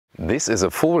This is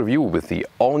a full review with the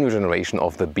all-new generation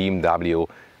of the BMW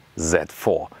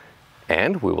Z4.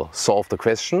 And we will solve the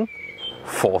question,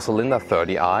 4-cylinder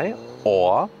 30i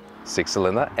or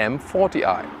 6-cylinder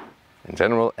M40i. In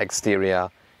general, exterior,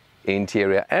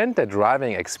 interior and the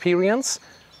driving experience,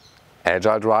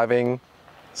 agile driving,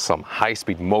 some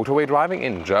high-speed motorway driving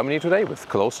in Germany today with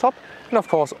closed top, and of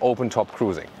course open-top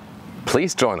cruising.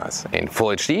 Please join us in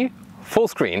full HD, full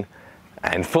screen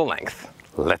and full length.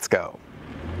 Let's go!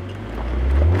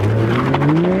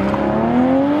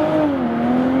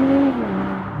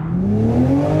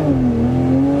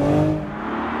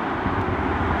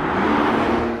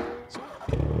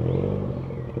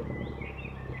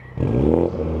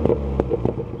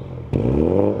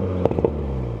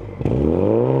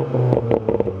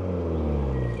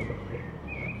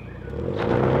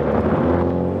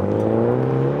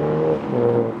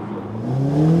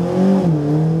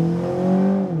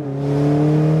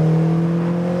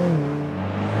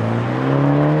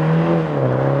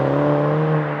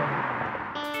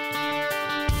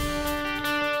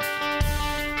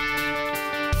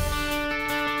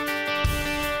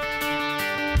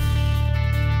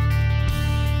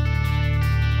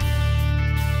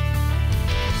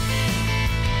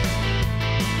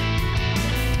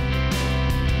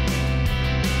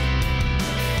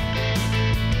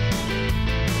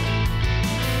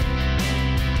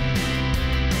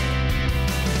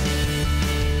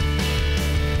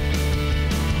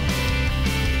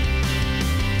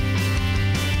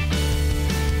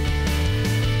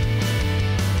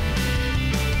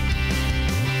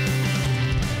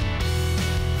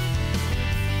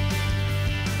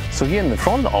 So here in the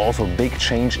front, also big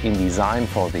change in design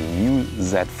for the new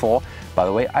Z4. By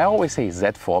the way, I always say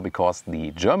Z4 because the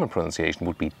German pronunciation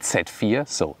would be Z4,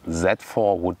 so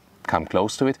Z4 would come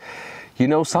close to it. You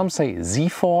know, some say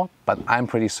Z4, but I'm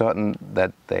pretty certain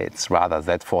that it's rather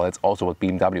Z4. That's also what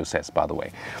BMW says, by the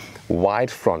way. Wide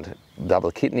front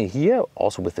double kidney here,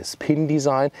 also with this pin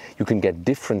design. You can get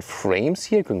different frames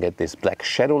here. You can get this black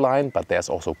shadow line, but there's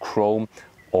also chrome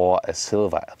or a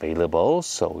silver available,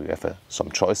 so you have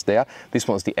some choice there. This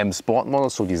one's the M Sport model,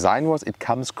 so design-wise it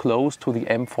comes close to the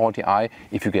M40i.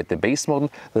 If you get the base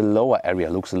model, the lower area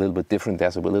looks a little bit different.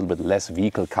 There's a little bit less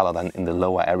vehicle color than in the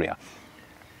lower area.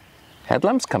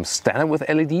 Headlamps come standard with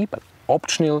LED, but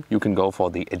optional you can go for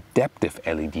the adaptive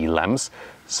LED lamps,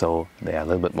 so they are a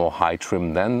little bit more high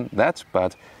trim than that,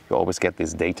 but you always get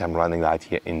this daytime running light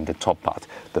here in the top part.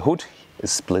 The hood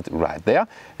is split right there,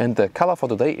 and the color for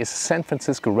today is San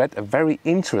Francisco red, a very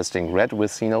interesting red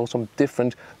with, you know, some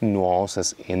different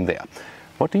nuances in there.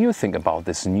 What do you think about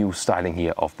this new styling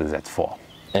here of the Z4?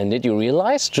 And did you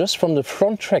realize just from the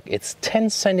front track it's 10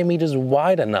 centimeters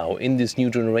wider now in this new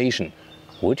generation?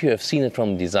 Would you have seen it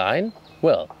from design?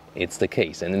 Well, it's the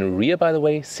case. And in the rear, by the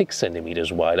way, 6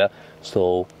 centimeters wider,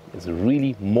 so it's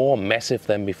really more massive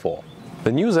than before.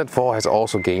 The new Z4 has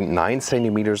also gained 9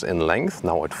 centimeters in length,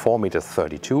 now at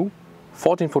 4,32 m,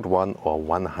 14'1" or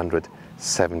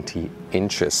 170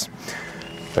 inches.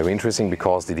 Very interesting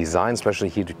because the design, especially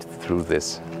here through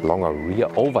this longer rear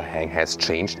overhang, has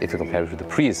changed if you compare it to the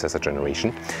predecessor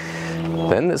generation.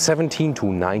 Then 17 to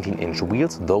 19 inch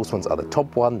wheels, those ones are the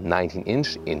top one, 19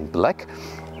 inch in black.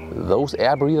 Those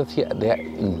air breathers here, they're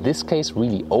in this case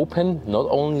really open, not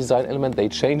only design element, they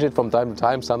change it from time to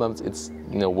time. Sometimes it's,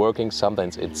 you know, working,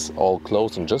 sometimes it's all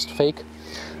closed and just fake.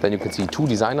 Then you can see two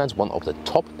design lines, one of the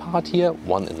top part here,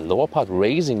 one in the lower part,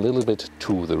 raising a little bit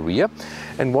to the rear.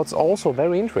 And what's also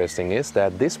very interesting is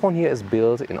that this one here is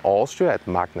built in Austria at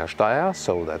Magna Steyr,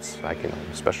 so that's like, you know,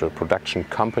 a special production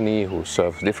company who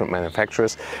serves different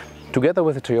manufacturers, together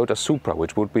with the Toyota Supra,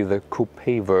 which would be the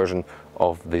coupe version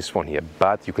of this one here.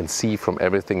 But you can see from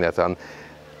everything that's done,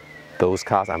 those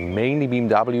cars are mainly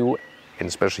BMW, and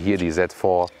especially here the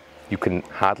Z4, you can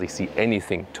hardly see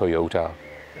anything Toyota,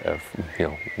 you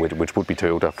know, which would be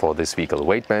Toyota for this vehicle.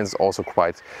 Weight band is also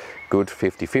quite good,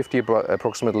 50-50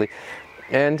 approximately.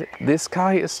 And this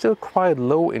car is still quite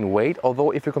low in weight, although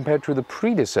if you compare it to the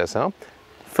predecessor,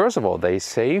 first of all, they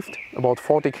saved about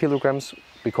 40 kilograms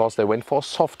because they went for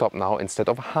soft top now instead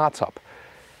of hard top.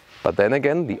 But then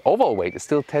again, the overall weight is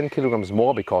still 10 kilograms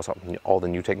more because of all the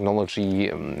new technology,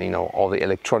 you know, all the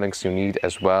electronics you need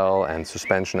as well, and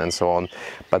suspension and so on.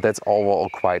 But that's overall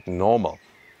quite normal.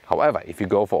 However, if you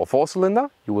go for a 4-cylinder,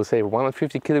 you will save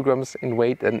 150 kilograms in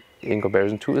weight and in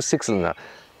comparison to a 6-cylinder.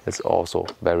 That's also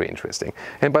very interesting.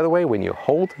 And by the way, when you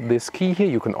hold this key here,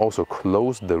 you can also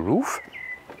close the roof.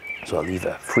 So I'll leave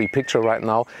a free picture right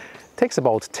now. Takes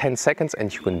about 10 seconds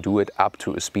and you can do it up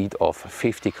to a speed of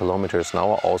 50 kilometers an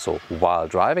hour also while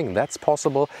driving. That's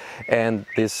possible. And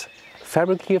this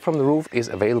fabric here from the roof is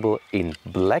available in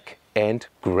black and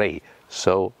grey.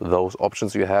 So those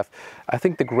options you have. I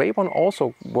think the grey one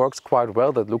also works quite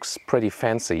well. That looks pretty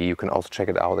fancy. You can also check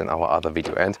it out in our other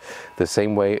video. And the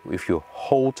same way, if you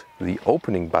hold the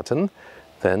opening button,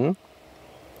 then you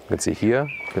can see here,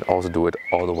 you can also do it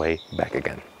all the way back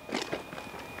again.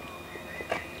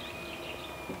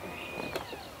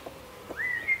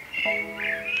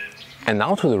 And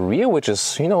now to the rear, which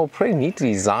is, you know, pretty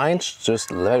neatly designed, just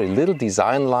very little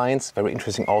design lines. Very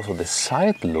interesting also the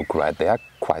side look right there,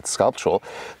 quite sculptural.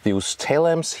 They use tail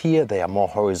lamps here, they are more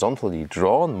horizontally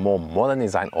drawn, more modern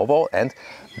design overall, and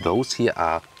those here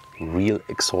are real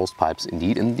exhaust pipes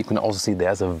indeed. And you can also see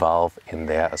there's a valve in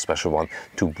there, a special one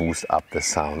to boost up the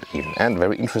sound even. And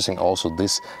very interesting also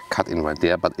this cut in right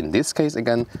there, but in this case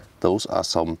again, those are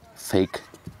some fake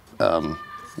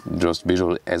just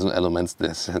visual elements.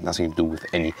 This has nothing to do with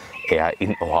any air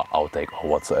in or outtake or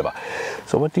whatsoever.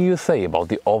 So what do you say about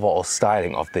the overall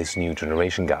styling of this new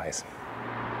generation, guys?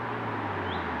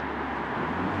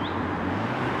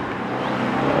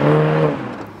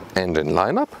 Engine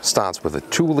lineup starts with a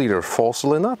 2-liter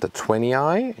 4-cylinder, the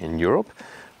 20i in Europe,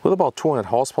 with about 200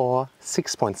 horsepower,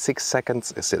 6.6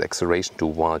 seconds is the acceleration to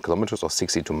 100 kilometers or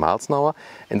 62 miles an hour,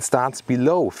 and starts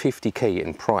below 50k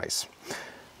in price.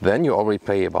 Then you already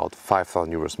pay about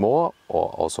 5,000 euros more, or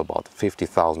also about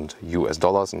 50,000 US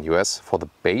dollars in US for the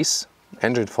base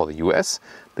engine for the US.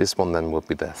 This one then will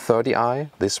be the 30i.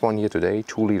 This one here today,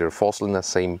 2-liter 4-cylinder,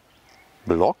 same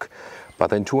block, but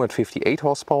then 258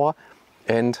 horsepower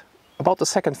and about the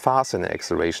second faster in the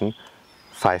acceleration,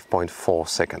 5.4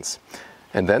 seconds.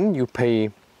 And then you pay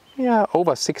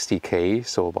over 60k,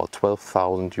 so about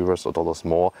 12,000 euros or dollars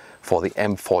more for the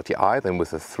M40i, then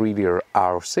with a 3-liter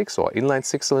R6 or inline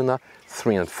 6-cylinder,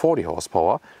 340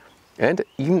 horsepower, and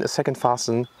even a second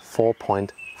faster than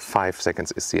 4.5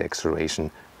 seconds is the acceleration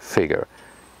figure.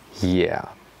 Yeah,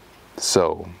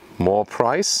 so more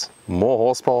price, more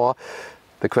horsepower.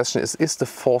 The question is the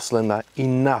 4-cylinder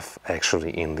enough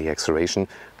actually in the acceleration?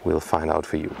 We'll find out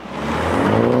for you.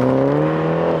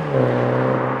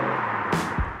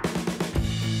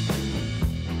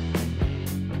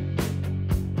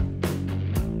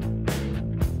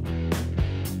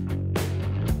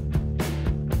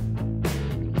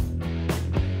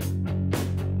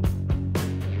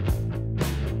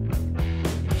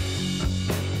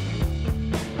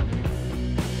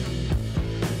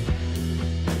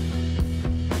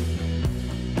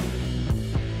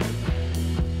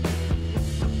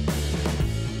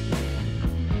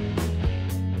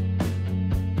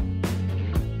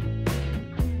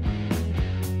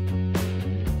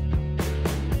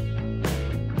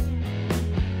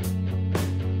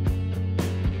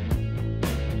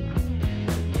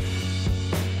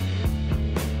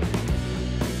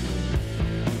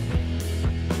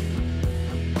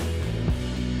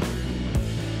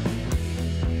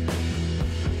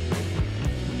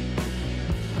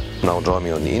 Now join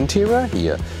me on the interior.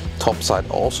 Here, top side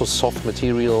also soft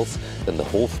materials. Then the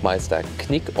Hofmeister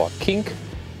Knick or Kink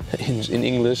in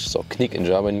English. So Knick in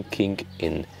German, Kink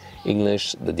in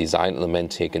English. The design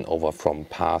element taken over from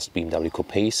past BMW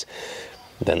coupes.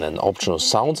 Then an optional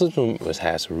sound system which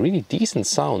has really decent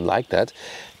sound like that.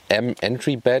 M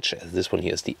entry badge. This one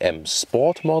here is the M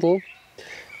Sport model.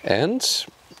 And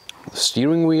the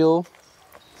steering wheel.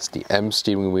 It's the M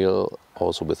steering wheel,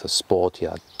 also with a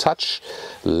Sportia touch.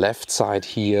 Left side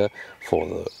here for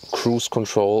the cruise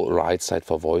control, right side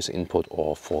for voice input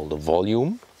or for the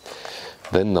volume.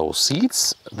 Then no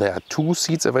seats. There are 2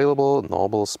 seats available,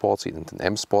 normal sport seat and an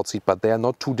M Sport seat, but they are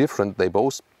not too different. They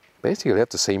both basically have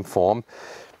the same form,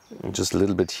 just a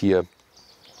little bit here.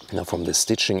 Now from the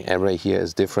stitching area here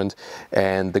is different.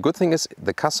 And the good thing is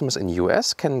the customers in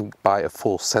US can buy a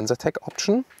full sensor tech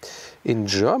option. In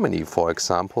Germany, for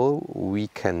example, we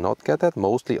cannot get that.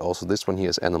 Mostly also this one here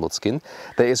is animal skin.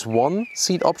 There is one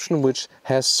seat option which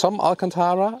has some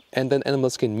Alcantara and then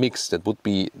animal skin mixed. That would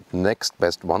be the next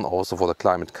best one also for the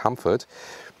climate comfort.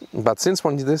 But since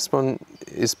this one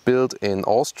is built in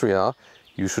Austria,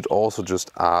 you should also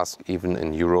just ask, even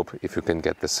in Europe, if you can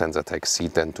get the sensor tech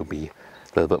seat then to be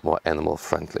a little bit more animal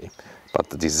friendly. But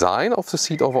the design of the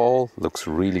seat overall looks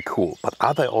really cool. But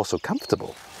are they also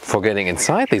comfortable? For getting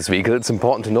inside this vehicle, it's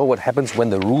important to know what happens when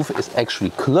the roof is actually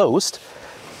closed.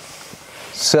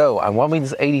 So I'm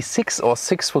 1.86 m or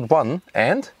 6'1",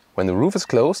 and when the roof is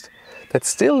closed, that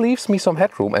still leaves me some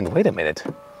headroom. And wait a minute,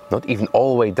 not even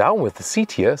all the way down with the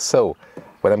seat here. So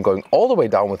when I'm going all the way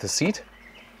down with the seat,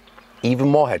 even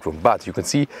more headroom. But you can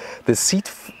see the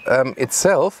seat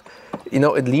itself, you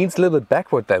know, it leans a little bit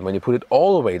backward then when you put it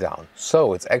all the way down.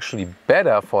 So it's actually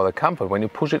better for the comfort. When you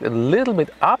push it a little bit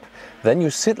up, then you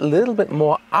sit a little bit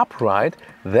more upright.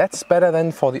 That's better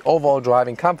than for the overall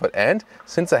driving comfort. And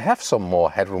since I have some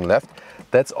more headroom left,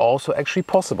 that's also actually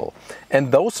possible.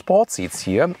 And those sport seats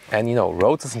here, and you know,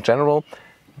 Roadsters in general,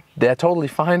 they're totally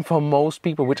fine for most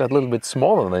people which are a little bit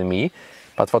smaller than me.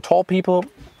 But for tall people,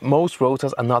 most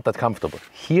Roadsters are not that comfortable.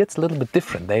 Here it's a little bit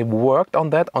different. They worked on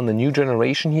that on the new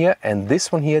generation here, and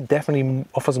this one here definitely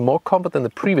offers more comfort than the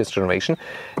previous generation,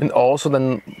 and also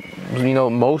than, you know,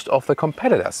 most of the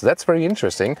competitors. That's very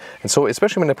interesting. And so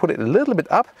especially when I put it a little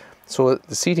bit up, so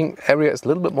the seating area is a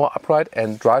little bit more upright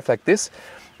and drive like this,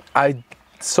 I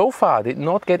so far did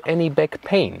not get any back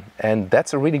pain, and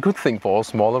that's a really good thing for a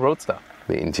smaller Roadster.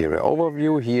 The interior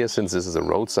overview here, since this is a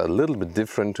Roadster, a little bit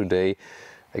different today.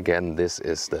 Again, this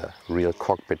is the real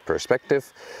cockpit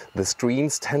perspective. The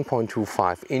screens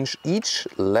 10.25 inch each,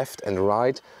 left and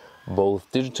right, both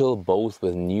digital, both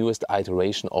with newest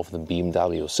iteration of the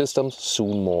BMW systems.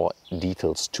 Soon more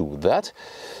details to that.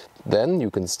 Then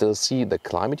you can still see the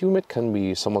climate unit can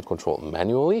be somewhat controlled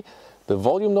manually. The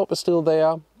volume knob is still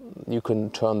there. You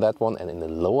can turn that one, and in the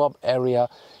lower area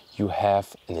you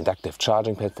have an inductive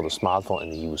charging pad for the smartphone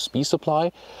and the USB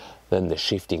supply. Then the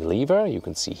shifting lever, you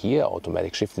can see here,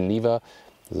 automatic shifting lever.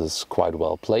 This is quite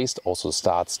well placed. Also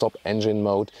start-stop engine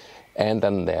mode. And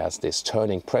then there's this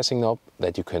turning pressing knob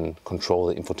that you can control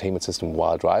the infotainment system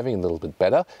while driving a little bit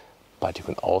better. But you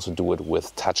can also do it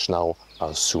with touch now.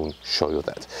 I'll soon show you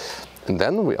that. And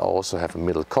then we also have a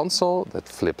middle console that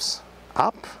flips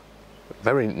up.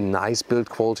 Very nice build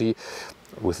quality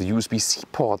with the USB-C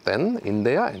port then in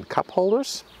there and cup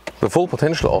holders. The full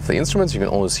potential of the instruments you can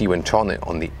only see when turning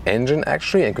on the engine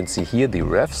actually, and you can see here the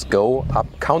revs go up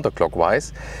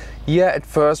counterclockwise. Yeah, at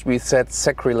first we said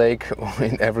sacrilege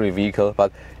in every vehicle,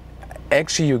 but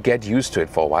actually you get used to it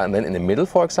for a while. And then in the middle,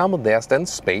 for example, there's then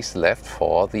space left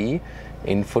for the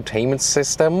infotainment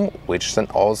system, which then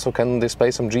also can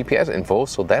display some GPS info,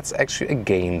 so that's actually a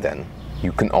gain then.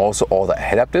 You can also order a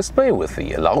head-up display with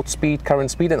the allowed speed,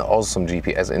 current speed, and also some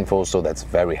GPS info, so that's a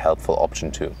very helpful option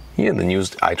too. Here, the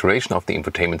newest iteration of the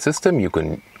infotainment system, you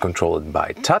can control it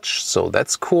by touch, so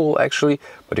that's cool actually,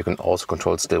 but you can also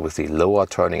control it still with the lower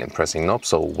turning and pressing knob,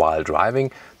 so while driving,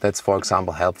 that's for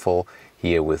example helpful.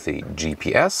 Here with the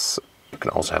GPS, you can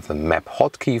also have the map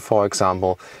hotkey, for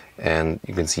example, and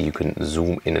you can see you can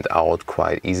zoom in and out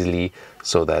quite easily,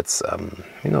 so that's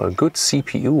you know, a good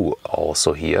CPU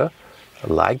also here.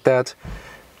 Like that.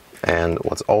 And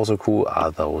what's also cool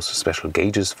are those special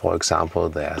gauges. For example,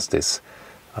 there's this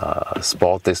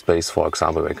sport displays, for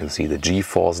example, where you can see the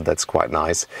G-force. That's quite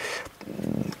nice.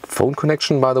 Phone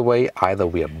connection, by the way, either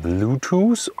via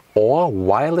Bluetooth or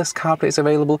wireless CarPlay is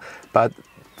available, but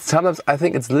sometimes I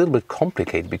think it's a little bit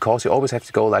complicated because you always have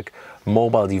to go like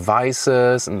mobile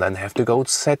devices and then have to go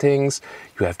to settings.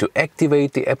 You have to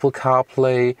activate the Apple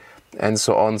CarPlay and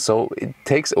so on. So it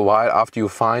takes a while after you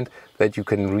find that you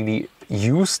can really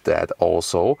use that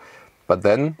also. But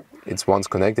then it's once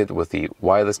connected with the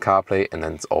wireless CarPlay, and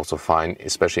then it's also fine,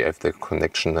 especially if the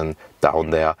connection then down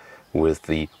there with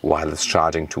the wireless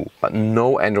charging too. But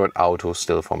no Android Auto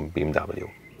still from BMW.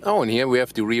 Oh, and here we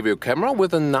have the rear view camera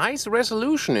with a nice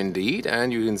resolution indeed.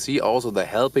 And you can see also the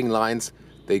helping lines,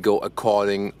 they go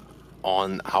according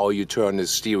on how you turn the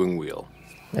steering wheel.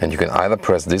 And you can either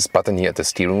press this button here at the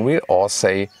steering wheel or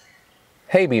say,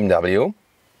 "Hey BMW."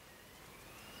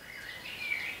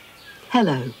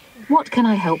 Hello, what can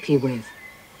I help you with?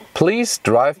 Please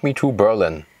drive me to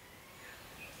Berlin.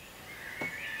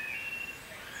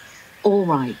 All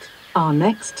right, our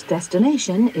next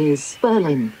destination is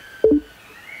Berlin.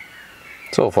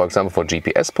 So, for example, for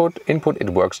GPS input, it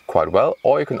works quite well.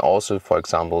 Or you can also, for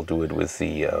example, do it with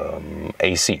the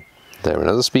AC. There,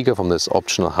 another speaker from this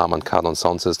optional Harman Kardon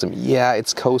sound system. Yeah,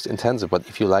 it's coast intensive, but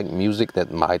if you like music,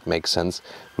 that might make sense.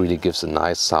 Really gives a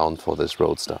nice sound for this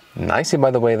Roadster. Nice here, by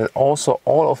the way, that also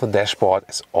all of the dashboard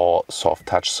is all soft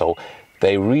touch, so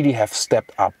they really have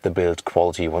stepped up the build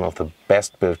quality, one of the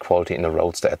best build quality in the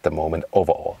Roadster at the moment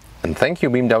overall. And thank you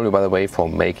BMW, by the way, for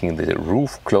making the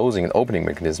roof closing and opening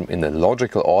mechanism in the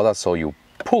logical order, so you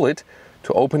pull it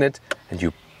to open it and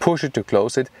you push it to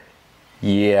close it.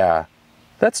 Yeah.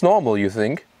 That's normal, you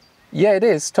think? Yeah, it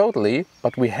is, totally,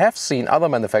 but we have seen other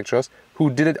manufacturers who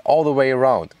did it all the way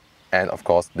around. And of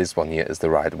course, this one here is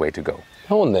the right way to go.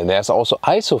 Oh, and then there's also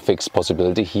ISOFIX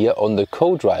possibility here on the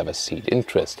co-driver's seat.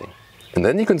 Interesting. And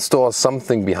then you can store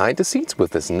something behind the seats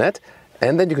with this net,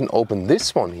 and then you can open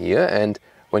this one here, and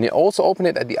when you also open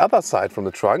it at the other side from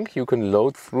the trunk, you can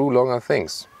load through longer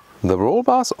things. The roll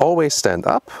bars always stand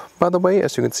up, by the way,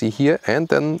 as you can see here, and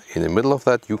then in the middle of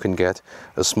that you can get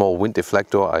a small wind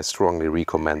deflector. I strongly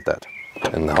recommend that.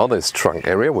 And now this trunk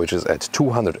area, which is at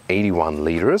 281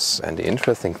 liters, and the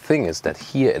interesting thing is that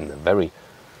here in the very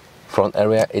front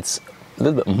area it's a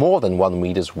little bit more than 1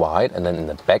 meters wide, and then in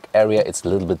the back area it's a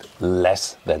little bit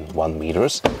less than 1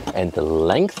 meters, and the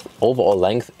length, overall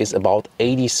length, is about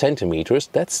 80 centimeters.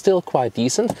 That's still quite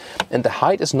decent, and the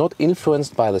height is not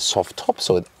influenced by the soft top,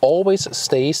 so it always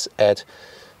stays at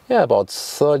about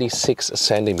 36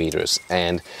 centimeters,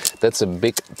 and that's a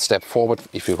big step forward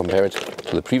if you compare it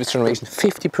to the previous generation.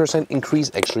 50%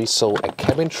 increase actually. So a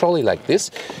cabin trolley like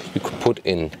this you could put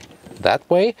in that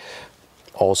way.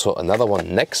 Also another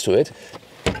one next to it.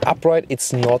 Upright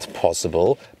it's not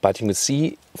possible, but you can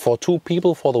see for 2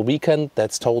 people for the weekend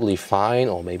that's totally fine,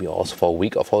 or maybe also for a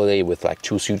week of holiday with like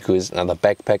 2 suitcases, another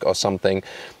backpack or something.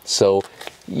 So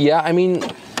yeah, I mean,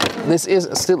 this is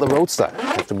still a Roadster, I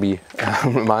have to be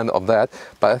reminded of that,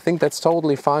 but I think that's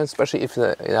totally fine, especially if you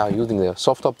are using the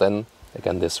soft top. Then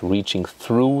again, this reaching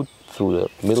through the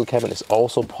middle cabin is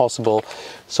also possible,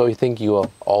 so I think you are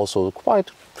also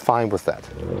quite fine with that.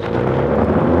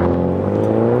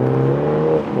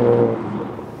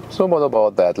 So what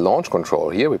about that launch control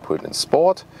here? We put it in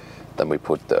sport, then we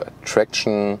put the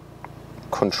traction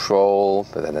control,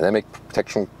 the dynamic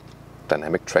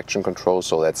traction control,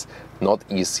 so that's not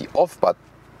easy off but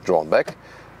drawn back,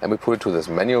 and we put it to this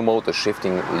manual mode, the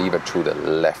shifting lever to the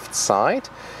left side,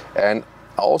 and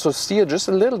also steer just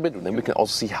a little bit, and then we can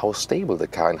also see how stable the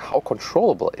car and how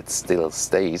controllable it still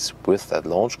stays with that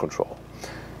launch control.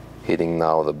 Hitting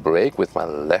now the brake with my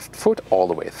left foot all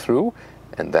the way through,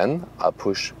 and then I'll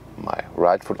push my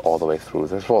right foot all the way through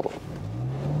the throttle.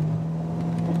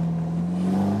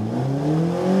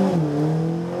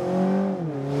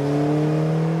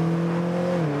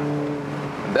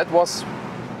 That was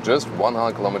just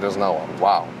 100 kilometers an hour.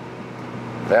 Wow,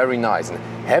 very nice. And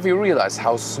have you realized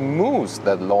how smooth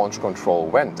that launch control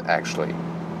went actually?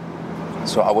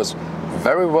 So I was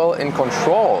very well in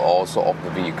control also of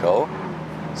the vehicle,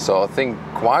 so I think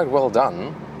quite well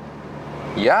done.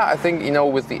 Yeah, I think, you know,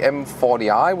 with the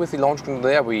M40i, with the launch control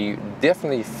there, we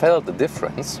definitely felt the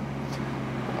difference.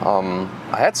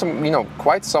 I had some,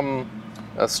 quite some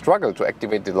struggle to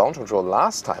activate the launch control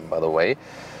last time, by the way.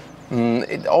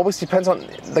 It always depends on,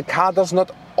 the car does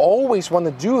not always want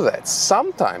to do that.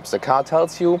 Sometimes the car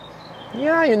tells you,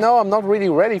 yeah, I'm not really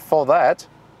ready for that.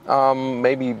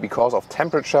 Maybe because of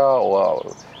temperature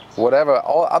or whatever,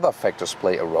 all other factors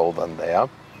play a role then there.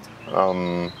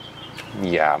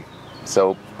 Yeah,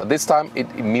 so this time it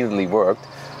immediately worked,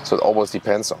 so it always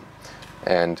depends on.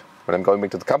 And when I'm going back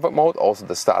to the comfort mode, also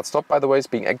the start-stop, by the way, is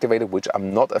being activated, which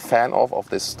I'm not a fan of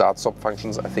this start-stop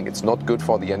functions. I think it's not good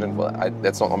for the engine. Well,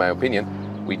 that's not my opinion.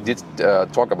 We did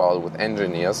talk about it with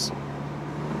engineers,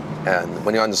 and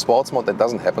when you're in the sports mode, that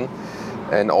doesn't happen.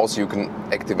 And also you can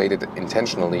activate it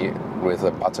intentionally with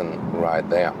a button right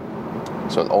there.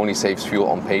 So it only saves fuel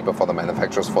on paper for the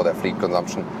manufacturers for their fleet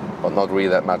consumption, but not really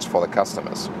that much for the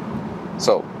customers.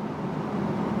 So,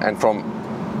 and from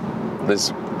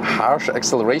this harsh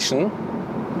acceleration,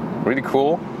 really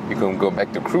cool, you can go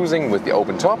back to cruising with the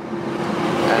open top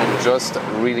and just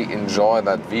really enjoy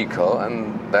that vehicle.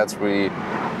 And that's really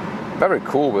very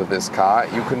cool with this car.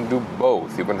 You can do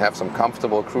both. You can have some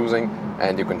comfortable cruising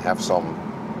and you can have some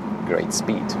great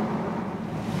speed.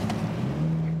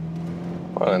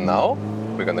 Well, and now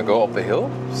we're gonna go up the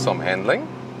hill, some handling.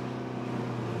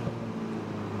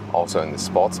 Also in the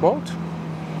sports mode.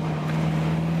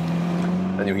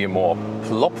 Then you hear more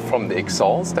plop from the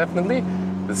exhaust, definitely.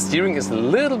 The steering is a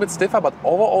little bit stiffer, but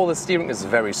overall the steering is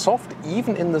very soft,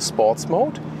 even in the sports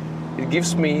mode. It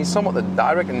gives me somewhat a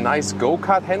direct and nice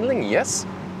go-kart handling, yes,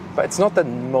 but it's not the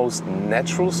most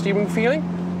natural steering feeling.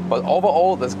 But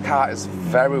overall, this car is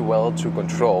very well to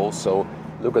control. So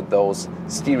look at those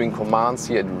steering commands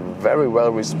here. It very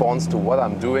well responds to what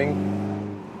I'm doing.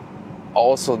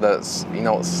 Also, the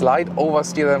slight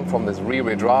oversteer them from this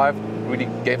rear-wheel drive really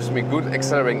gives me good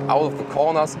accelerating out of the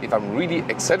corners. If I'm really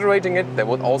exaggerating it, there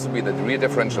would also be the rear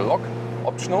differential lock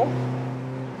optional.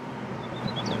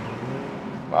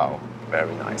 Wow,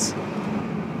 very nice.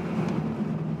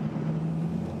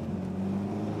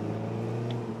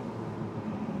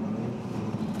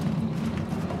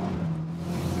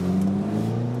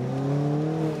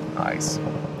 Nice.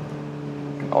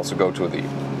 You can also go to the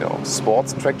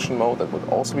sports traction mode. That would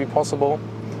also be possible.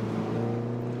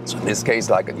 So in this case,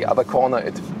 like at the other corner,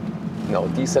 it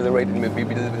decelerated maybe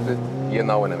a little bit. Here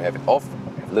now, when I have it off,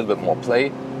 I have a little bit more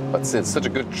play, but still such a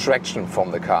good traction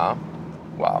from the car.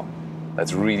 Wow,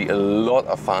 that's really a lot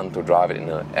of fun to drive it in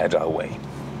an agile way.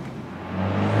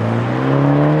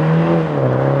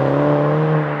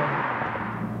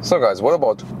 So guys, what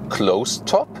about closed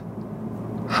top,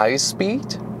 high speed,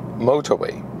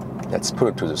 motorway? Let's put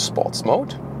it to the sports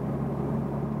mode.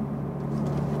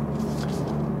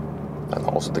 And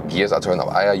also the gears are turned up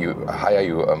higher, you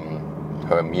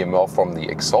hear more from the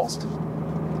exhaust.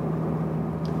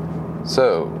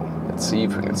 So let's see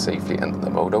if we can safely enter the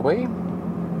motorway.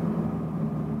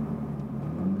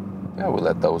 Yeah, we'll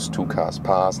let those two cars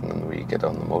pass and then we get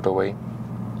on the motorway.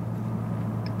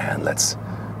 And let's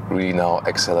really now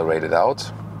accelerate it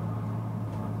out.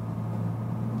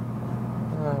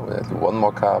 We'll let one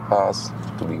more car pass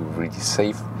to be really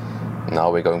safe.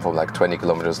 Now we're going from like 20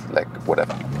 kilometers, like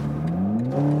whatever.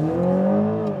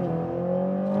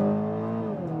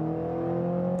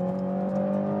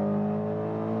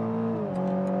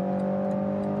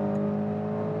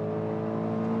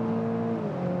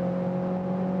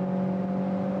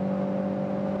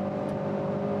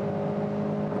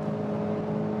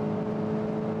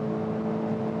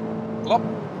 Plop.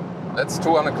 That's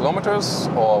 200 kilometers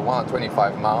or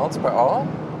 125 miles per hour.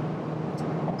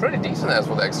 Pretty decent as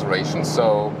for the acceleration.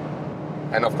 So,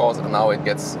 and of course now it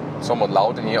gets somewhat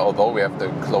loud in here, although we have the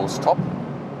closed top.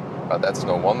 But that's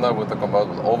no wonder with the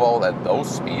convertible overall at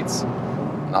those speeds.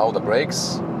 Now the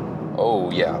brakes,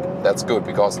 oh yeah, that's good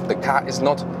because the car is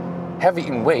not heavy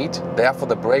in weight, therefore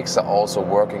the brakes are also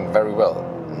working very well.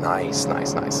 Nice,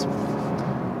 nice, nice.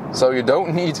 So you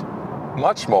don't need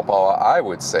much more power, I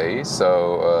would say.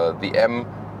 So the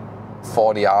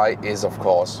M40i is of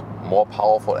course more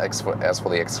powerful as for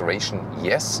the acceleration,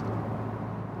 yes.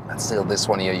 But still this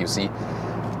one here, you see,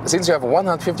 since you have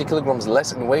 150 kilograms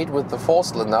less in weight with the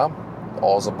 4-cylinder,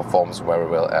 also performs very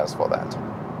well as for that.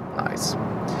 Nice.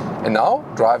 And now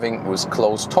driving with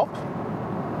closed top.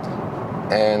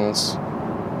 And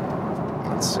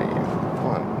let's see,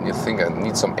 oh, you think I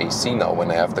need some AC now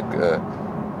when I have the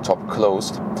top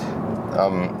closed.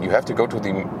 You have to go to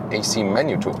the AC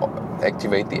menu to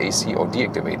activate the AC or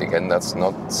deactivate again. That's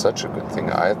not such a good thing,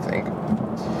 I think.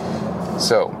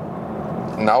 So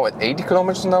now at 80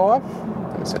 kilometers an hour,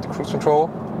 let me set the cruise control.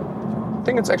 I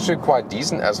think it's actually quite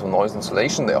decent as for noise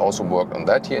insulation. They also worked on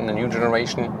that here in the new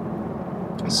generation.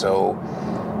 So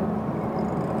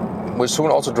we'll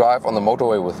soon also drive on the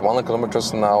motorway with 100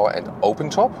 kilometers an hour and open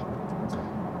top.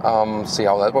 See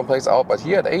how that one plays out. But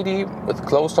here at 80 with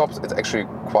closed tops, it's actually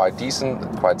quite decent,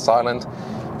 quite silent.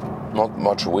 Not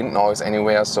much wind noise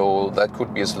anywhere, so that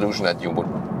could be a solution that you would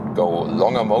go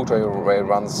longer motorway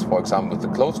runs, for example, with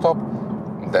the closed top,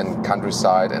 then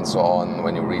countryside and so on.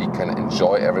 When you really can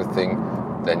enjoy everything,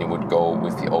 then you would go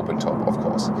with the open top, of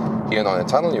course. Here in the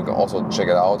tunnel, you can also check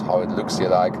it out how it looks here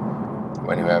like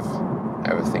when you have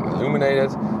everything illuminated.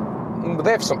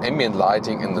 They have some ambient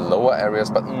lighting in the lower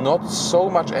areas, but not so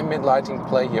much ambient lighting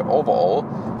play here overall.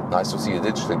 Nice to see the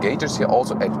digital gauges here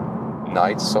also at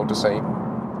night, so to say.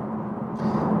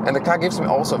 And the car gives me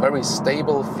also a very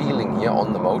stable feeling here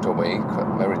on the motorway,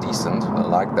 very decent, I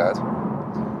like that.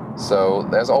 So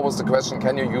there's always the question,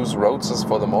 can you use roadsters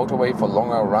for the motorway for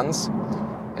longer runs?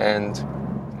 And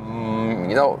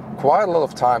you know, quite a lot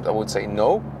of times I would say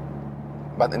no.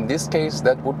 But in this case,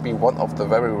 that would be one of the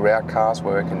very rare cars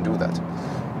where I can do that.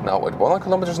 Now at 100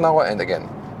 kilometers an hour, and again,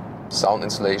 sound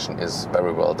insulation is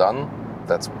very well done.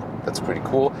 That's pretty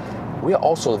cool. We are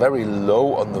also very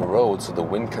low on the road, so the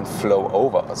wind can flow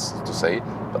over us, to say.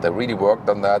 But they really worked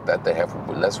on that they have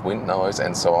less wind noise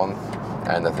and so on.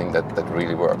 And I think that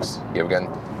really works. Here again,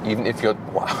 even if you're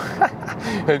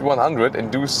at 100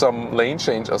 and do some lane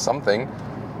change or something,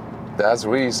 that's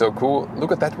really so cool.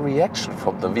 Look at that reaction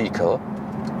from the vehicle.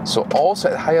 So also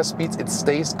at higher speeds it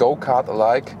stays go-kart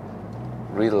alike.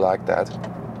 Really like that.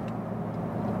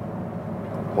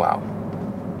 Wow.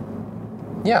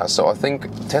 Yeah, so I think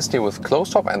test here with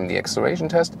closed top and the acceleration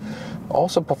test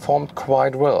also performed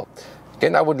quite well.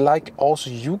 Again, I would like also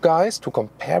you guys to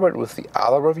compare it with the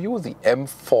other review, the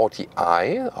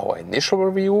M40i, our initial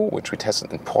review, which we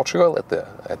tested in Portugal at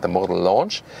the model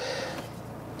launch.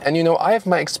 And you know, I have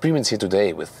my experience here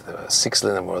today with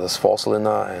 6-cylinder versus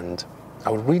 4-cylinder, and I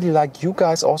would really like you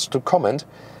guys also to comment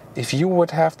if you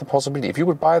would have the possibility, if you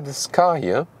would buy this car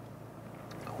here,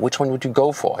 which one would you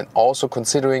go for? And also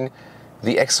considering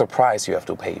the extra price you have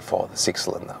to pay for the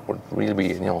 6-cylinder. Would really be,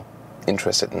 you know,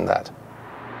 interested in that.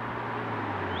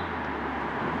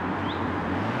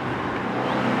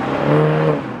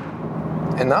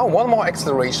 And now one more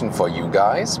acceleration for you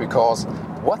guys, because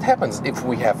what happens if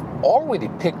we have already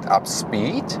picked up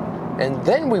speed and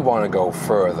then we want to go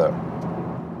further?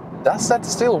 Does that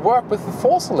still work with the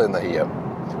 4-cylinder here?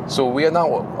 So we are now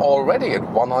already at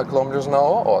 100 kilometers an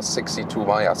hour or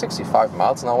 65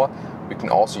 miles an hour. We can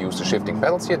also use the shifting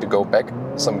pedals here to go back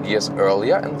some gears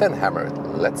earlier and then hammer it.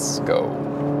 Let's go.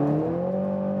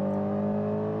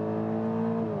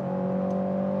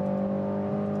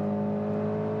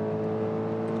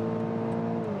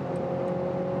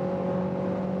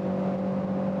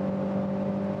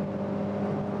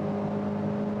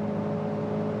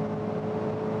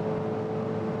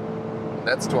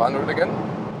 that's 200 again,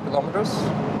 kilometers.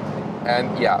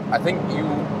 And yeah, I think you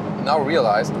now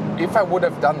realize if I would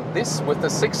have done this with the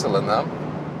 6-cylinder,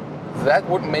 that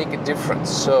would make a difference.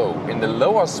 So in the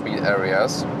lower speed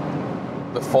areas,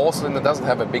 the 4-cylinder doesn't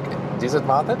have a big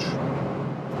disadvantage.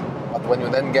 But when you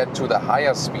then get to the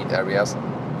higher speed areas,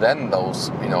 then those,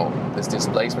 this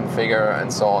displacement figure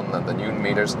and so on, and the Newton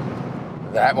meters,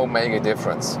 that will make a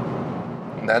difference.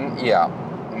 And then, yeah,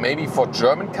 maybe for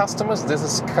German customers,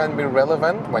 this can be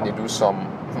relevant when you do some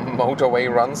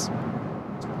motorway runs.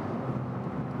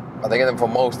 But again, for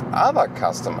most other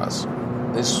customers,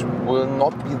 this will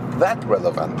not be that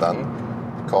relevant then.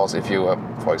 Because if you,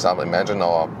 for example, imagine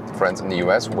our friends in the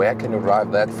US, where can you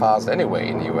drive that fast anyway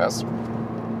in the US?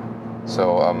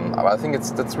 So I think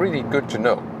that's really good to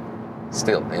know.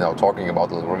 Still, talking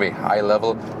about a really high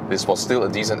level, this was still a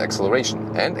decent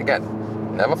acceleration. And again,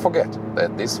 never forget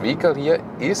that this vehicle here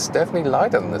is definitely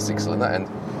lighter than the 6-cylinder, and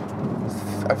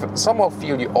I somehow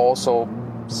feel you also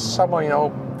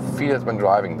somehow, feel it when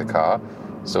driving the car.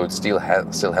 So it still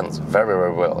handles very,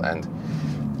 very well. And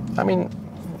I mean,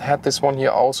 had this one here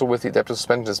also with the adaptive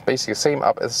suspension, it's basically the same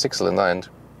up as a 6-cylinder, and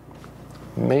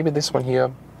maybe this one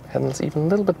here handles even a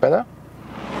little bit better.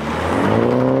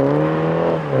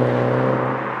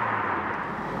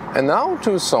 And now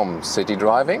to some city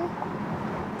driving.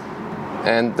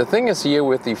 And the thing is here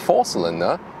with the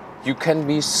 4-cylinder, you can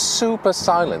be super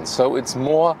silent, so it's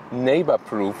more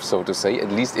neighbor-proof, so to say,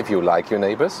 at least if you like your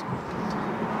neighbors.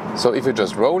 So if you're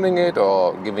just rolling it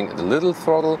or giving it a little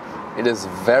throttle, it is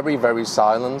very, very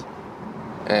silent.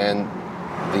 And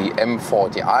the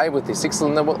M40i with the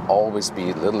 6-cylinder will always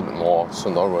be a little bit more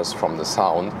sonorous from the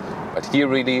sound. But here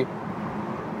really,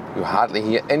 you hardly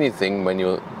hear anything when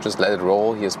you just let it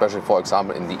roll here, especially for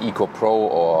example in the Eco Pro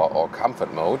or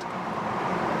Comfort mode.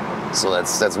 So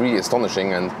that's really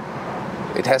astonishing, and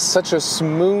it has such a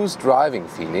smooth driving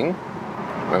feeling.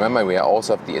 Remember, we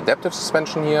also have the adaptive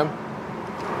suspension here,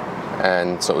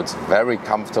 and so it's very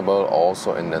comfortable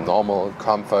also in the normal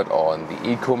Comfort or in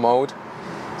the Eco mode.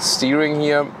 Steering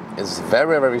here is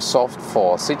very, very soft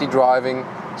for city driving,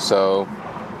 so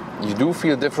you do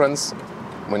feel a difference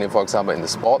when you're, for example, in the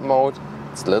Sport mode.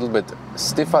 It's a little bit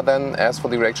stiffer than as for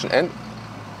the reaction, and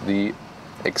the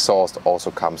exhaust also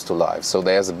comes to life. So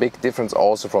there's a big difference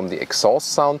also from the exhaust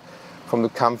sound from the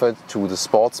Comfort to the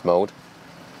Sports mode.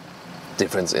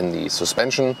 Difference in the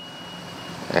suspension,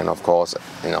 and of course,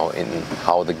 in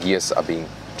how the gears are being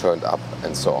turned up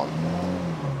and so on.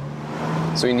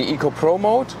 So in the Eco Pro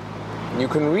mode, you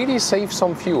can really save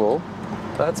some fuel.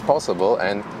 That's possible,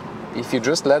 and if you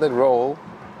just let it roll,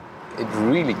 it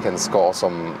really can score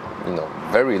some,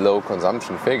 very low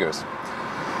consumption figures.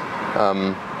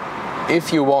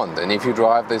 If you want, and if you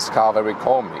drive this car very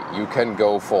calmly, you can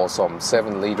go for some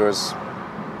 7 liters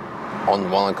on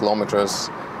 100 kilometers.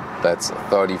 That's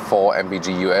 34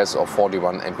 mpg US or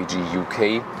 41 mpg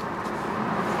UK.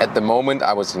 At the moment,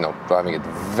 I was, driving it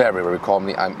very, very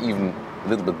calmly. I'm even a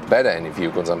little bit better in the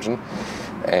fuel consumption.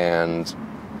 And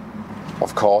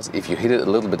of course, if you hit it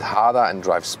a little bit harder and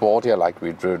drive sportier, like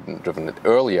we've driven it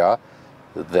earlier,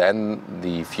 then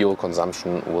the fuel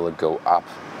consumption will go up.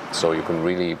 So you can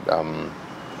really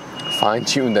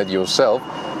fine-tune that yourself.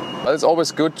 But it's always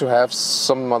good to have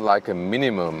somewhat like a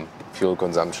minimum fuel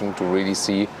consumption to really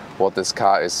see what this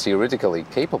car is theoretically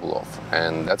capable of.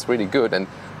 And that's really good. And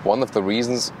one of the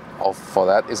reasons for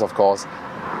that is, of course,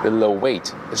 the low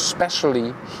weight,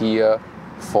 especially here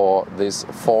for this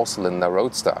 4-cylinder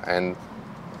Roadster. And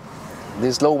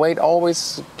this low weight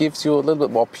always gives you a little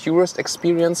bit more purist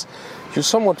experience. You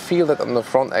somewhat feel that on the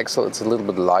front axle it's a little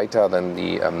bit lighter than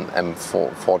the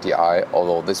M40i,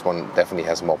 although this one definitely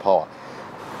has more power.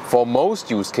 For most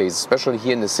use cases, especially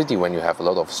here in the city when you have a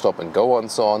lot of stop and go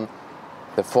and so on,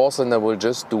 the 4-cylinder will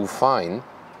just do fine.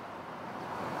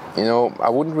 I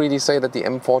wouldn't really say that the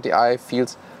M40i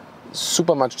feels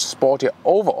super much sportier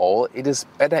overall. It is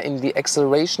better in the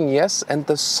acceleration, yes, and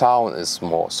the sound is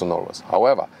more sonorous.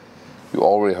 However, you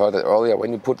already heard it earlier,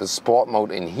 when you put the Sport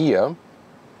mode in here,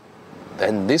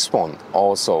 then this one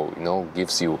also,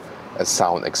 gives you a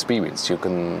sound experience. You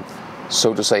can,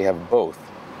 so to say, have both.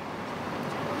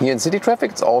 Here in city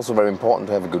traffic, it's also very important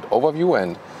to have a good overview,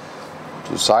 and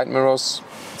 2 side mirrors,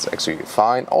 it's actually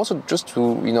fine. Also, just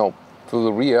to, to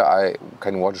the rear, I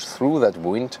can watch through that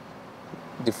wind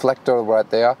deflector right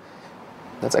there.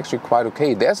 That's actually quite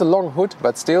okay. There's a long hood,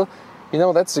 but still,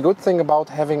 that's the good thing about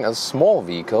having a small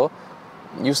vehicle.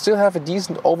 You still have a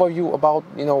decent overview about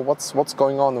what's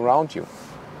going on around you,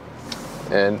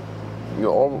 and you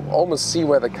almost see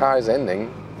where the car is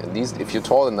ending, at least if you're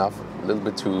tall enough a little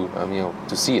bit to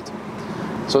to see it.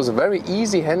 So it's a very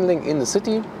easy handling in the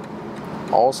city.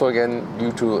 also again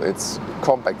due to its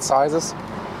compact sizes.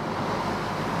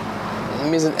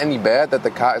 Isn't any bad that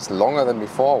the car is longer than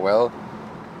before? Well,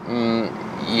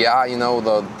 yeah, you know,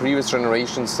 the previous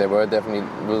generations, they were definitely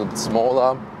a little bit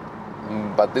smaller,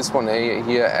 but this one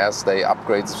here, as they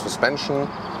upgrade the suspension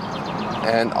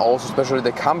and also especially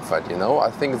the comfort, you know, I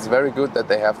think it's very good that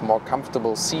they have more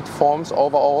comfortable seat forms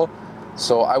overall.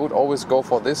 So I would always go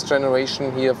for this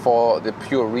generation here for the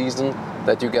pure reason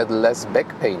that you get less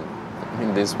back pain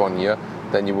in this one here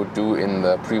than you would do in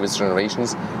the previous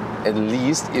generations, at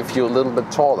least if you're a little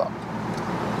bit taller.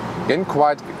 Again,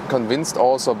 quite convinced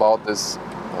also about this.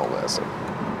 Oh, there's a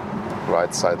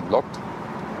right side blocked.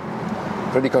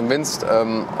 Pretty convinced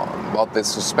about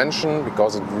this suspension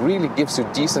because it really gives you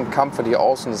decent comfort here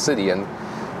also in the city. And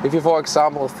if you, for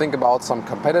example, think about some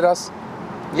competitors,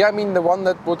 yeah, I mean, the one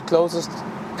that would closest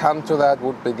come to that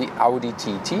would be the Audi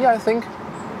TT, I think,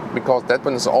 because that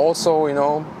one is also, you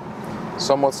know,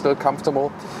 somewhat still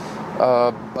comfortable,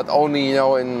 but only, you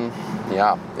know,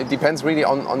 yeah, it depends really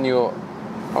on your,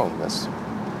 oh, yes.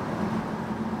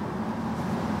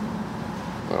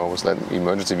 I always let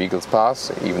emergency vehicles pass,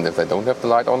 even if they don't have the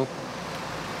light on.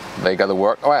 They gotta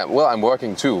work, oh, well, I'm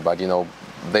working too, but, you know,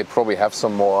 they probably have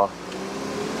some more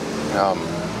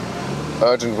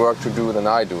urgent work to do than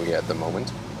I do here at the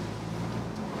moment.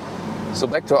 So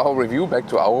back to our review, back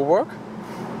to our work.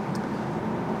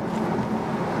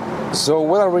 So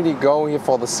will I really go here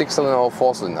for the 6-cylinder or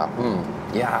 4-cylinder?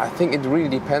 Yeah, I think it really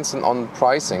depends on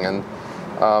pricing, and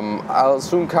I'll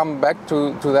soon come back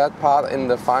to that part in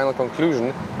the final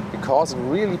conclusion, because it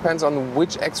really depends on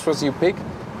which extras you pick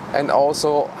and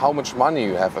also how much money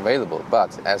you have available.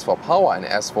 But as for power and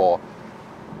as for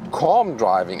calm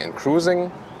driving and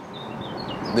cruising,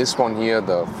 this one here,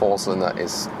 the 4-cylinder,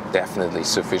 is definitely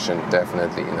sufficient,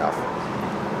 definitely enough.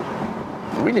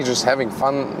 Really just having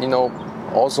fun, you know,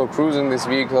 also cruising this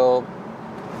vehicle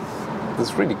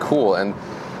is really cool. And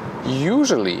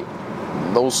usually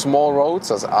those small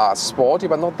roadsters are sporty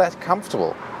but not that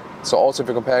comfortable. So also if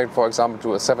you compare it, for example,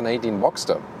 to a 718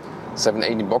 Boxster.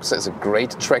 718 Boxster is a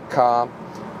great track car,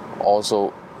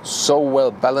 also so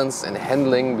well balanced in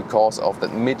handling because of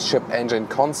that midship engine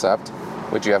concept,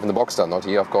 which you have in the Boxster, not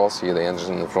here of course, here the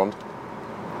engine in the front.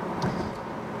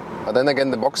 But then again,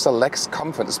 the Boxster lacks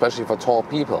comfort, especially for tall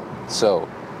people. So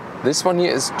this one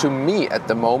here is, to me at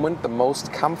the moment, the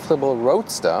most comfortable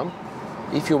roadster.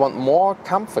 If you want more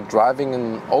comfort driving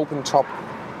an open top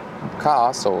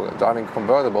car, so driving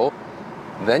convertible,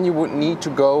 then you would need to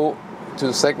go to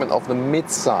the segment of the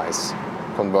mid-size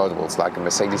convertibles, like a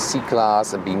Mercedes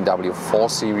C-Class, a BMW 4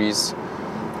 Series,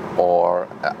 or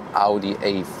Audi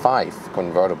A5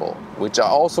 convertible, which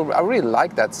I really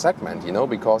like that segment, you know,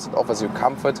 because it offers you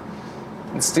comfort.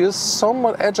 It's still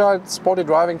somewhat agile, sporty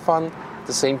driving fun. At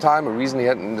the same time, a recently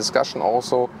had a discussion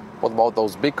also, what about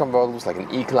those big convertibles, like an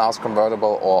E-Class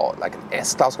convertible or like an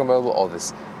S-Class convertible or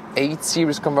this 8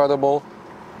 Series convertible.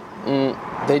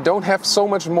 They don't have so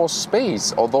much more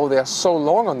space, although they are so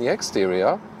long on the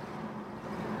exterior.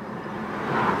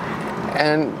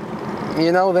 And,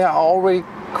 you know, they are already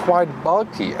quite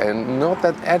bulky and not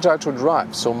that agile to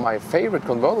drive. So my favorite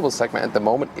convertible segment at the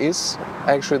moment is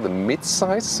actually the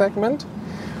mid-size segment.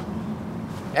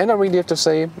 And I really have to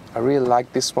say, I really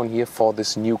like this one here for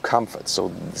this new comfort. So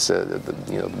this,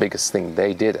 the biggest thing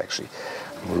they did actually.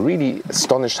 I'm really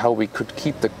astonished how we could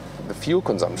keep the fuel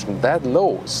consumption that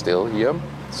low still here.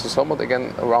 So somewhat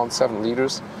again around 7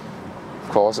 liters. Of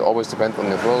course, it always depends on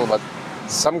the throttle, but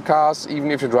some cars,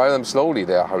 even if you drive them slowly,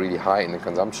 they are really high in the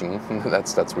consumption.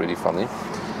 that's really funny.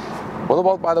 What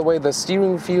about, by the way, the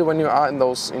steering feel when you are in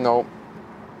those, you know,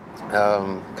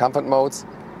 comfort modes?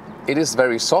 It is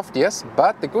very soft, yes,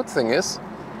 but the good thing is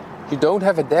you don't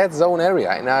have a dead zone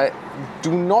area, and I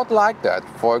do not like that.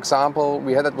 For example,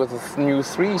 we had it with the new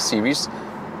 3 Series,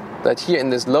 that here in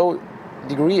this low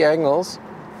degree angles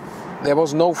there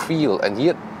was no feel, and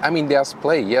here, I mean, there's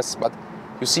play, yes, but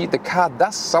you see the car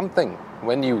does something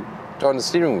when you turn the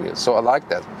steering wheel, so I like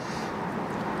that.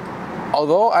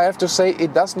 Although I have to say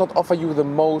it does not offer you the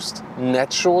most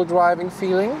natural driving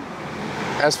feeling.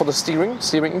 As for the steering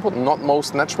input, not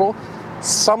most natural,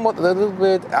 somewhat a little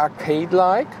bit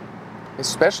arcade-like,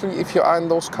 especially if you are in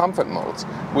those comfort modes.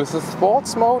 With the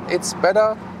sports mode, it's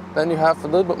better, then you have a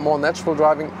little bit more natural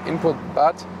driving input,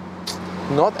 but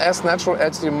not as natural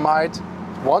as you might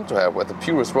want to have with the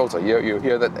purest roadster. Here you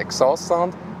hear that exhaust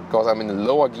sound, because I'm in the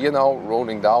lower gear now,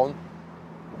 rolling down,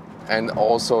 and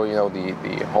also, you know, the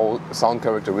whole sound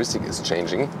characteristic is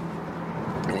changing.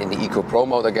 And in the Eco Pro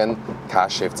mode again, car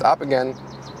shifts up again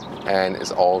and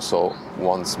is also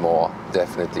once more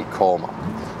definitely calmer.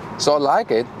 So I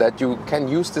like it that you can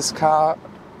use this car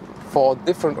for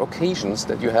different occasions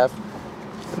that you have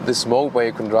this mode where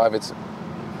you can drive it.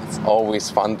 It's always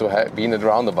fun to be in a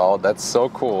roundabout. That's so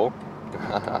cool.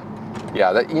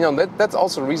 Yeah, that's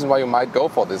also the reason why you might go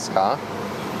for this car.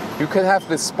 You can have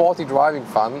this sporty driving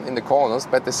fun in the corners,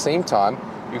 but at the same time,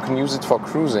 you can use it for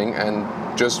cruising and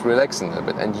just relaxing a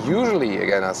bit. And usually,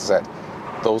 again, as I said,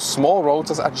 those small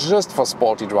roadsters are just for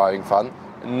sporty driving fun,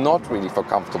 not really for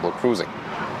comfortable cruising.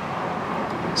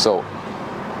 So,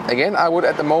 again, I would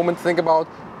at the moment think about,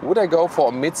 would I go for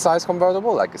a mid-size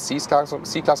convertible, like a C-Class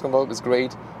convertible is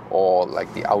great, or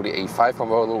like the Audi A5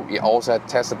 convertible. We also had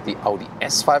tested the Audi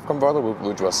S5 convertible,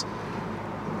 which was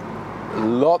a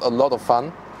lot of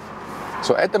fun.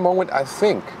 So at the moment, I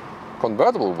think,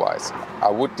 convertible-wise, I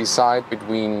would decide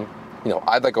between,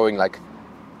 either going like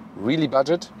really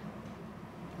budget,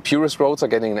 purist roads are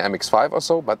getting an MX-5 or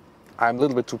so, but I'm a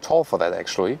little bit too tall for that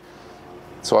actually.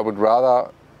 So I would rather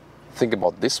think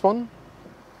about this one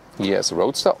here as a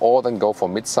roadster, or then go for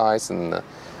mid-size and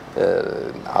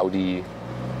Audi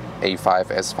A5,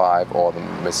 S5, or the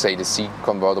Mercedes C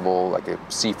convertible, like a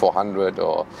C400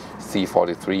 or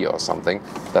C43 or something.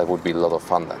 That would be a lot of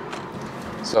fun then.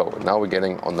 So now we're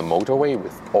getting on the motorway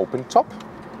with open top.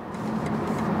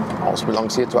 Also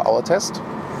belongs here to our test.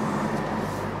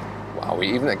 Wow, we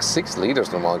even like 6 liters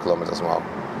per 1 kilometers now.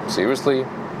 Seriously,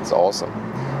 it's awesome.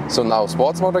 So now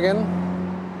sports mode again,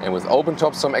 and with open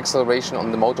top, some acceleration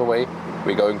on the motorway.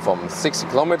 We're going from 60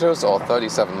 kilometers or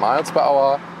 37 miles per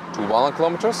hour to 100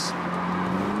 kilometers.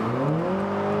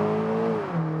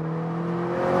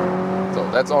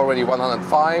 So that's already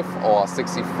 105 or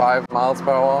 65 miles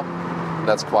per hour.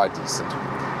 That's quite decent.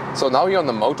 So now you're on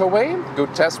the motorway.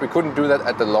 Good test. We couldn't do that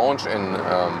at the launch in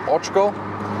Portugal.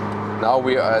 Now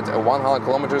we are at 100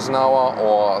 kilometers an hour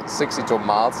or 62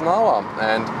 miles an hour.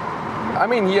 And I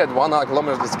mean, here at 100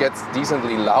 kilometers, this gets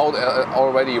decently loud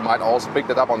already. You might also pick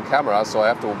that up on camera, so I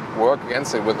have to work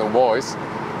against it with the voice.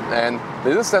 And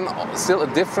this is then still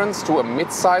a difference to a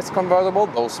mid-size convertible.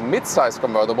 Those mid-size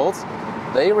convertibles,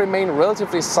 they remain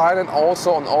relatively silent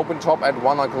also on open top at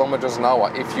 100 kilometers an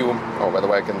hour. If you, oh, by the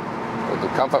way, I can go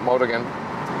to comfort mode again.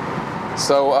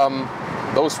 So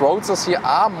those roadsters here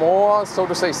are more, so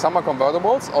to say, summer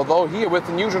convertibles, although here with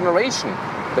the new generation,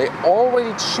 they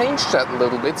already changed that a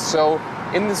little bit. So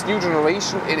in this new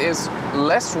generation, it is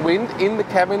less wind in the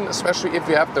cabin, especially if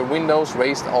you have the windows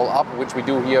raised all up, which we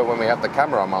do here when we have the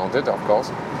camera mounted, of course.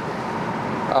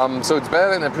 So it's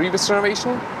better than the previous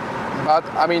generation. But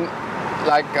I mean,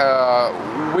 like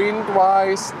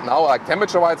wind-wise, now like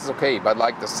temperature-wise it's okay, but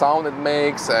like the sound it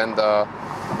makes and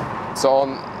so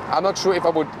on, I'm not sure if I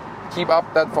would keep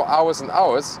up that for hours and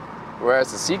hours.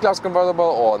 Whereas the C-Class convertible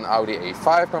or an Audi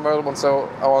A5 convertible and so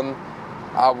on,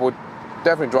 I would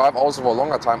definitely drive also for a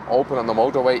longer time open on the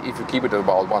motorway if you keep it at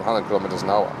about 100 kilometers an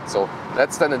hour. So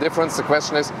that's then the difference. The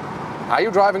question is, are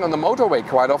you driving on the motorway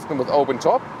quite often with open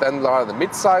top? Then the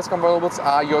mid-size convertibles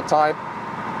are your type.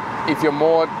 If you're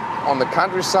more on the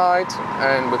countryside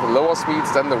and with lower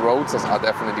speeds, then the roadsters are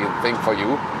definitely the thing for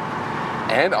you.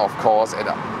 And of course, at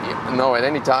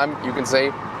any time you can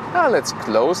say, let's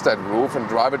close that roof and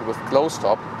drive it with closed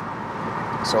top.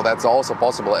 So that's also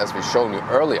possible, as we've shown you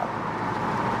earlier.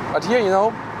 But here,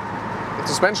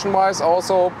 suspension-wise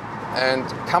also and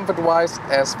comfort-wise,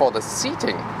 as for the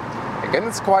seating, again,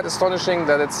 it's quite astonishing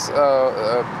that it's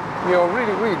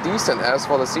really decent as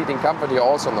for the seating comfort here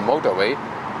also on the motorway.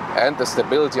 And the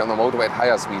stability on the motorway at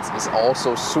higher speeds is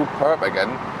also superb again.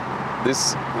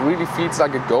 This really feels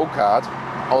like a go-kart.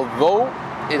 Although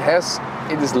it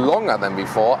is longer than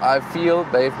before, I feel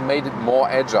they've made it more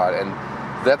agile, and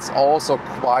that's also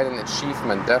quite an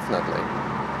achievement, definitely.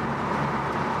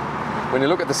 When you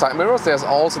look at the side mirrors, there's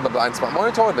also the blind spot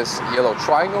monitor, this yellow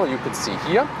triangle you can see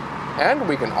here. And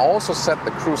we can also set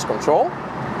the cruise control.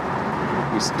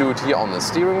 We do it here on the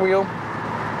steering wheel,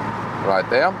 right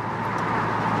there.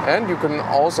 And you can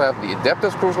also have the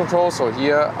adaptive cruise control. So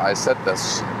here I set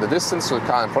the distance to the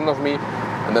car in front of me,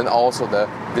 and then also the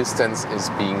distance is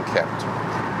being kept.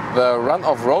 The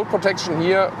run-off road protection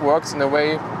here works in a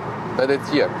way that it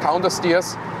here counter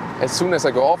steers as soon as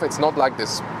I go off. It's not like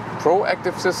this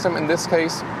proactive system in this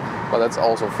case, but that's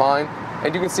also fine.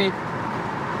 And you can see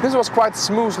this was quite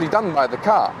smoothly done by the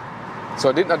car. So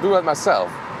I did not do that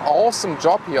myself. Awesome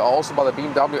job here also by the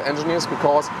BMW engineers,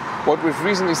 because what we've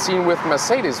recently seen with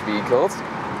Mercedes vehicles,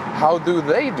 how do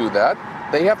they do that?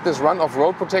 They have this run-off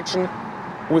road protection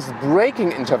with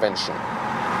braking intervention.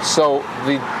 So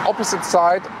the opposite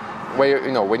side, where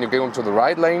when you go into the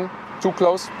right lane too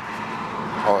close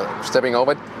or stepping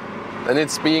over it, then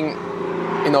it's being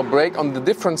brake on the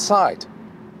different side,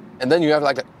 and then you have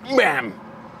like a bam.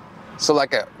 So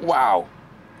like a wow,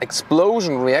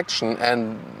 explosion reaction,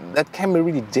 and that can be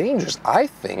really dangerous, I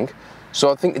think.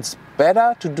 So I think it's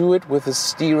better to do it with a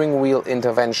steering wheel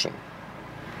intervention.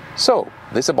 So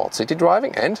this about city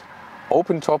driving and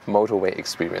open-top motorway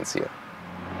experience here.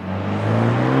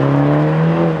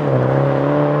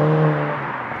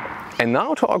 And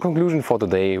now to our conclusion for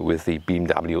today with the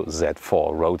BMW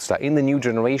Z4 Roadster in the new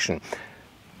generation.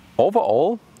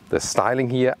 Overall, the styling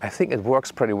here, I think it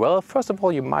works pretty well. First of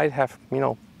all, you might have,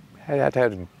 had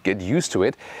to get used to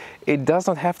it. It does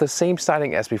not have the same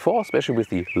styling as before, especially with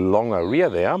the longer rear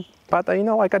there. But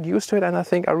I got used to it and I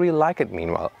think I really like it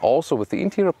meanwhile. Also with the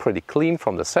interior pretty clean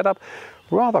from the setup,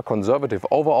 rather conservative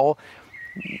overall.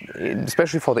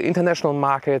 Especially for the international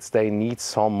markets, they need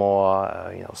some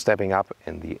more stepping up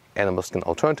in the animal skin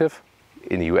alternative.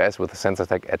 In the US with the sensor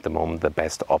tech at the moment, the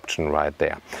best option right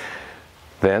there.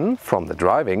 Then from the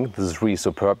driving, this is really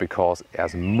superb because it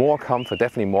has more comfort,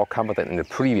 definitely more comfort than in the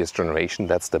previous generation.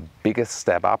 That's the biggest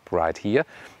step up right here.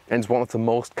 And it's one of the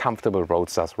most comfortable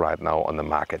roadsters right now on the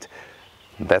market.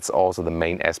 That's also the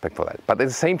main aspect for that. But at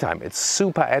the same time, it's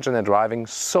super agile in driving,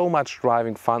 so much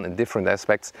driving fun in different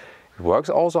aspects. It works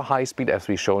also high speed as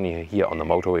we've shown you here on the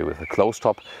motorway with a closed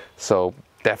top. So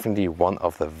definitely one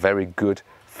of the very good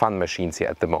fun machines here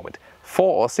at the moment.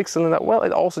 4 or 6 cylinder, well,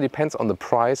 it also depends on the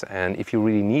price and if you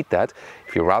really need that,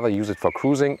 if you rather use it for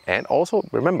cruising. And also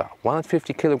remember,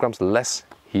 150 kilograms less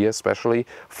here, especially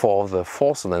for the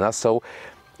 4 cylinder. So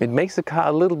it makes the car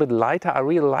a little bit lighter. I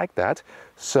really like that.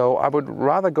 So I would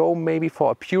rather go maybe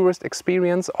for a purist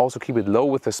experience, also keep it low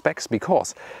with the specs,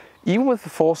 because even with the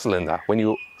 4 cylinder, when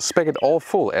you spec it all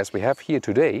full as we have here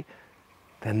today,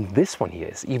 then this one here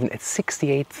is even at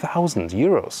 68,000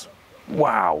 euros.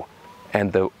 Wow!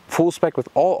 And the full spec with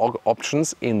all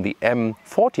options in the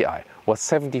M40i was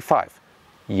 75.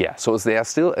 Yeah, so there's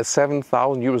still a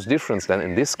 7,000 euros difference then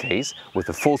in this case with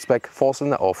the full spec 4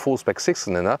 cylinder or full spec 6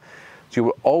 cylinder. So you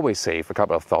will always save a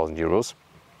couple of thousand euros,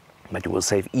 but you will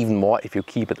save even more if you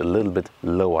keep it a little bit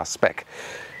lower spec.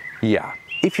 Yeah,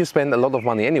 if you spend a lot of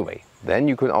money anyway, then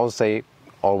you can also say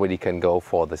already can go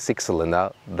for the 6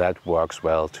 cylinder. That works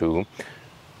well too.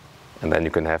 And then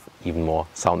you can have even more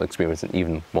sound experience and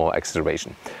even more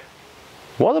acceleration.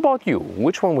 What about you?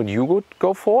 Which one would you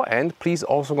go for? And please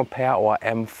also compare our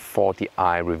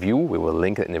M40i review. We will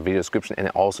link it in the video description and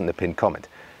also in the pinned comment.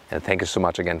 And thank you so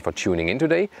much again for tuning in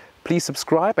today. Please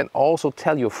subscribe and also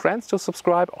tell your friends to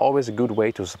subscribe. Always a good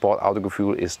way to support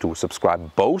Autogefühl is to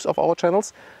subscribe both of our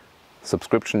channels.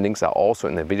 Subscription links are also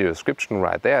in the video description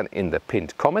right there and in the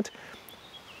pinned comment.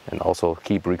 And also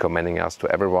keep recommending us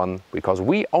to everyone, because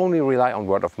we only rely on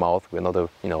word of mouth. We're not a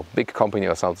big company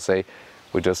or something to say.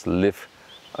 We just live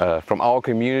from our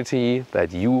community,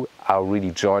 that you are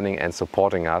really joining and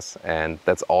supporting us, and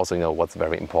that's also what's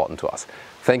very important to us.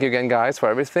 Thank you again guys for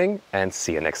everything, and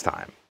see you next time.